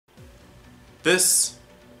This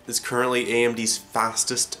is currently AMD's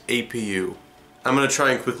fastest APU. I'm gonna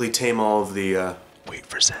try and quickly tame all of the wait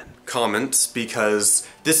for Zen comments, because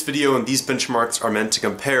this video and these benchmarks are meant to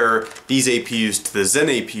compare these APUs to the Zen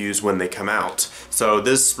APUs when they come out. So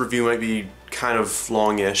this review might be kind of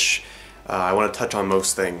longish. I want to touch on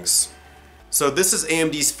most things. So this is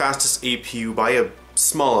AMD's fastest APU by a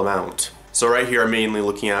small amount. So right here I'm mainly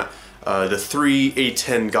looking at the three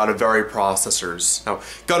A10 Godavari processors. Now,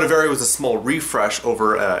 Godavari was a small refresh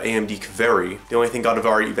over AMD Godavari. The only thing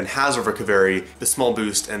Godavari even has over Godavari, the small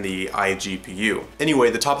boost and the iGPU. Anyway,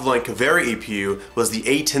 the top of the line Godavari APU was the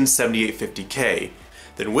A10-7890K.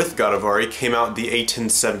 Then with Godavari came out the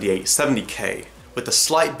A10-7890K, with a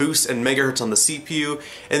slight boost in megahertz on the CPU,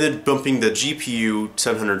 and then bumping the GPU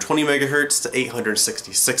 720 megahertz to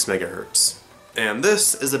 866 megahertz. And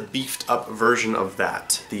this is a beefed up version of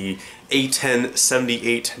that, the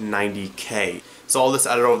A10-7890K. So all this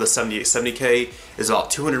added over the 7870K is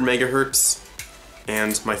about 200 megahertz.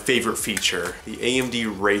 And my favorite feature, the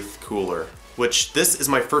AMD Wraith cooler, which this is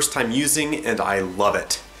my first time using and I love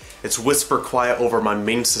it. It's whisper quiet over my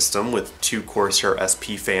main system with two Corsair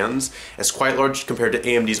SP fans. It's quite large compared to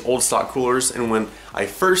AMD's old stock coolers, and when I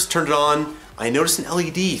first turned it on, I noticed an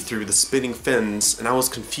LED through the spinning fins and I was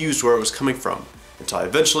confused where it was coming from, until I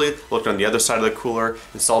eventually looked on the other side of the cooler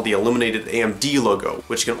and saw the illuminated AMD logo,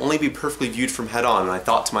 which can only be perfectly viewed from head on, and I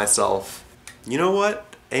thought to myself, you know what?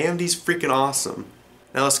 AMD's freaking awesome.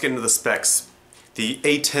 Now let's get into the specs. The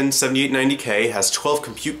A10-7890K has 12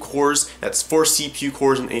 compute cores, that's 4 CPU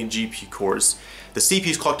cores and 8 GPU cores. The CPU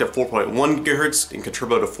is clocked at 4.1 GHz and can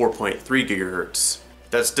turbo to 4.3 GHz.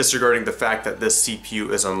 That's disregarding the fact that this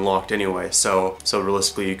CPU is unlocked anyway, so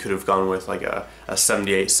realistically you could have gone with like a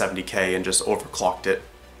 7870K and just overclocked it.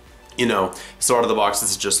 You know, so out of the box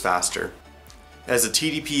this is just faster. It has a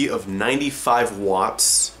TDP of 95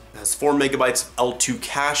 watts, it has 4 megabytes of L2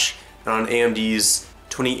 cache, and on AMD's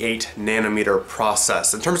 28 nanometer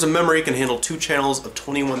process. In terms of memory, it can handle 2 channels of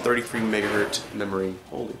 2133 megahertz memory.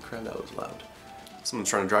 Holy crap, that was loud. Someone's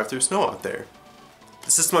trying to drive through snow out there.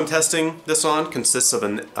 The system I'm testing this on consists of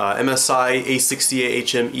an MSI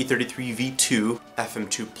A68HM E33V2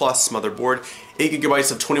 FM2 Plus motherboard, 8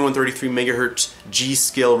 gigabytes of 2133 megahertz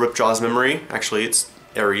G-Scale ripjaws memory. Actually, it's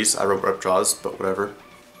Aries, I wrote ripjaws, but whatever.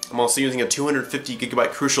 I'm also using a 250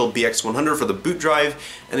 gigabyte Crucial BX100 for the boot drive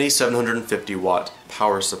and a 750 watt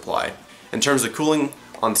power supply. In terms of cooling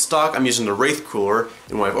on stock, I'm using the Wraith cooler,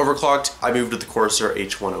 and when I've overclocked, I moved to the Corsair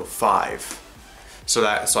H105. So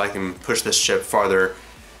I can push this chip farther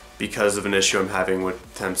because of an issue I'm having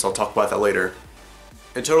with them, so I'll talk about that later.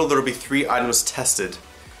 In total, there will be 3 items tested.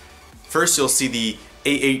 First, you'll see the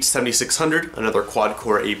A10-7690, another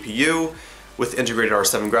quad-core APU with integrated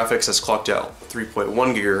R7 graphics that's clocked at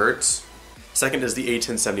 3.1 GHz. Second is the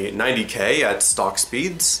A10-7890K at stock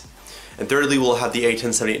speeds. And thirdly, we'll have the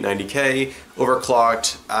A10-7890K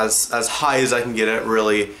overclocked as high as I can get it,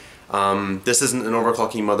 really. This isn't an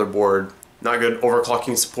overclocking motherboard. Not good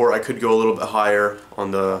overclocking support. I could go a little bit higher on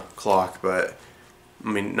the clock, but I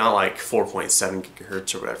mean, not like 4.7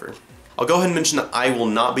 gigahertz or whatever. I'll go ahead and mention that I will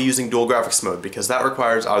not be using dual graphics mode because that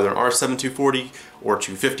requires either an R7 240 or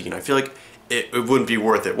 250, and I feel like it wouldn't be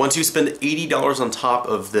worth it. Once you spend $80 on top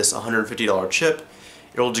of this $150 chip,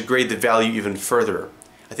 it'll degrade the value even further.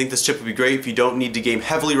 I think this chip would be great if you don't need to game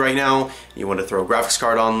heavily right now, and you want to throw a graphics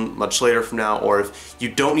card on much later from now, or if you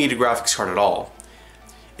don't need a graphics card at all.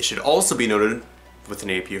 It should also be noted, with an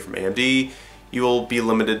APU from AMD, you will be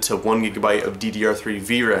limited to 1 gigabyte of DDR3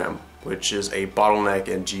 VRAM, which is a bottleneck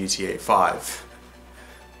in GTA 5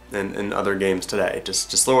 and other games today.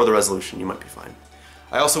 Just lower the resolution, you might be fine.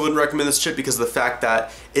 I also wouldn't recommend this chip because of the fact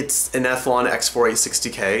that it's an Athlon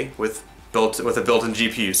X4860K with a built-in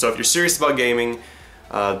GPU. So if you're serious about gaming,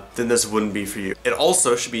 then this wouldn't be for you. It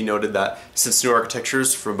also should be noted that since new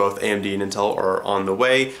architectures from both AMD and Intel are on the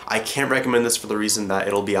way, I can't recommend this for the reason that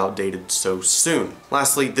it'll be outdated so soon.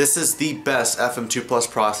 Lastly, this is the best FM2 Plus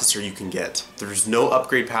processor you can get. There's no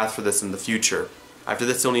upgrade path for this in the future. After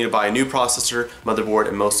this, you'll need to buy a new processor, motherboard,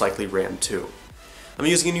 and most likely RAM too. I'm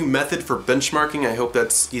using a new method for benchmarking. I hope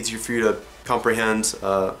that's easier for you to comprehend.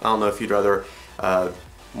 I don't know if you'd rather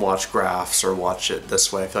watch graphs or watch it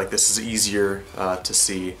this way. I feel like this is easier to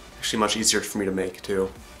see. Actually much easier for me to make too.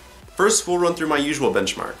 First, we'll run through my usual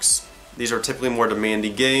benchmarks. These are typically more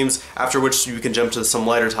demanding games, after which you can jump to some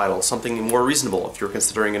lighter titles, something more reasonable if you're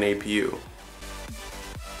considering an APU.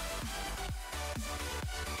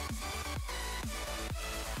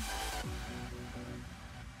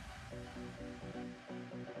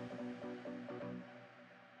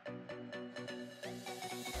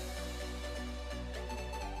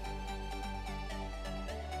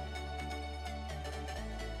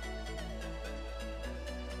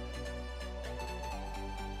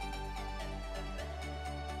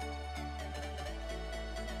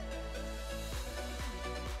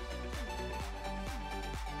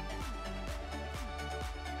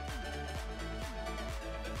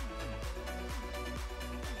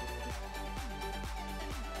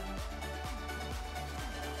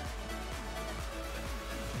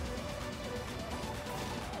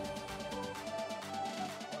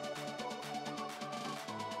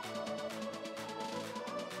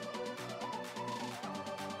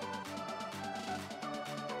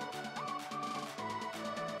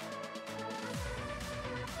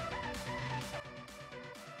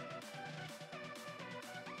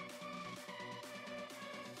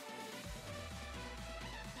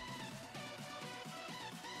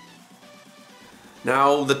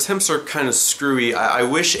 Now, the temps are kind of screwy. I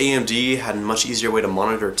wish AMD had a much easier way to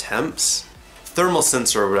monitor temps. Thermal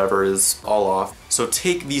sensor or whatever is all off. So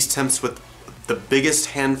take these temps with the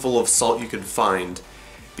biggest handful of salt you could find,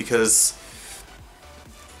 because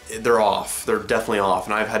they're off. They're definitely off.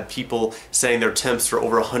 And I've had people saying their temps were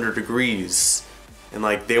over 100 degrees and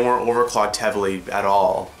like they weren't overclocked heavily at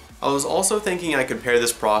all. I was also thinking I could pair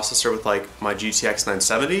this processor with like my GTX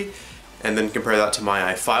 970 and then compare that to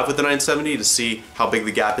my i5 with the 970 to see how big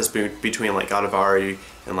the gap is between like Godavari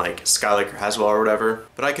and like Skylake or Haswell or whatever.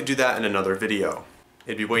 But I could do that in another video.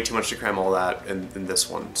 It'd be way too much to cram all that in this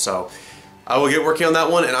one. So I will get working on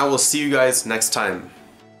that one, and I will see you guys next time.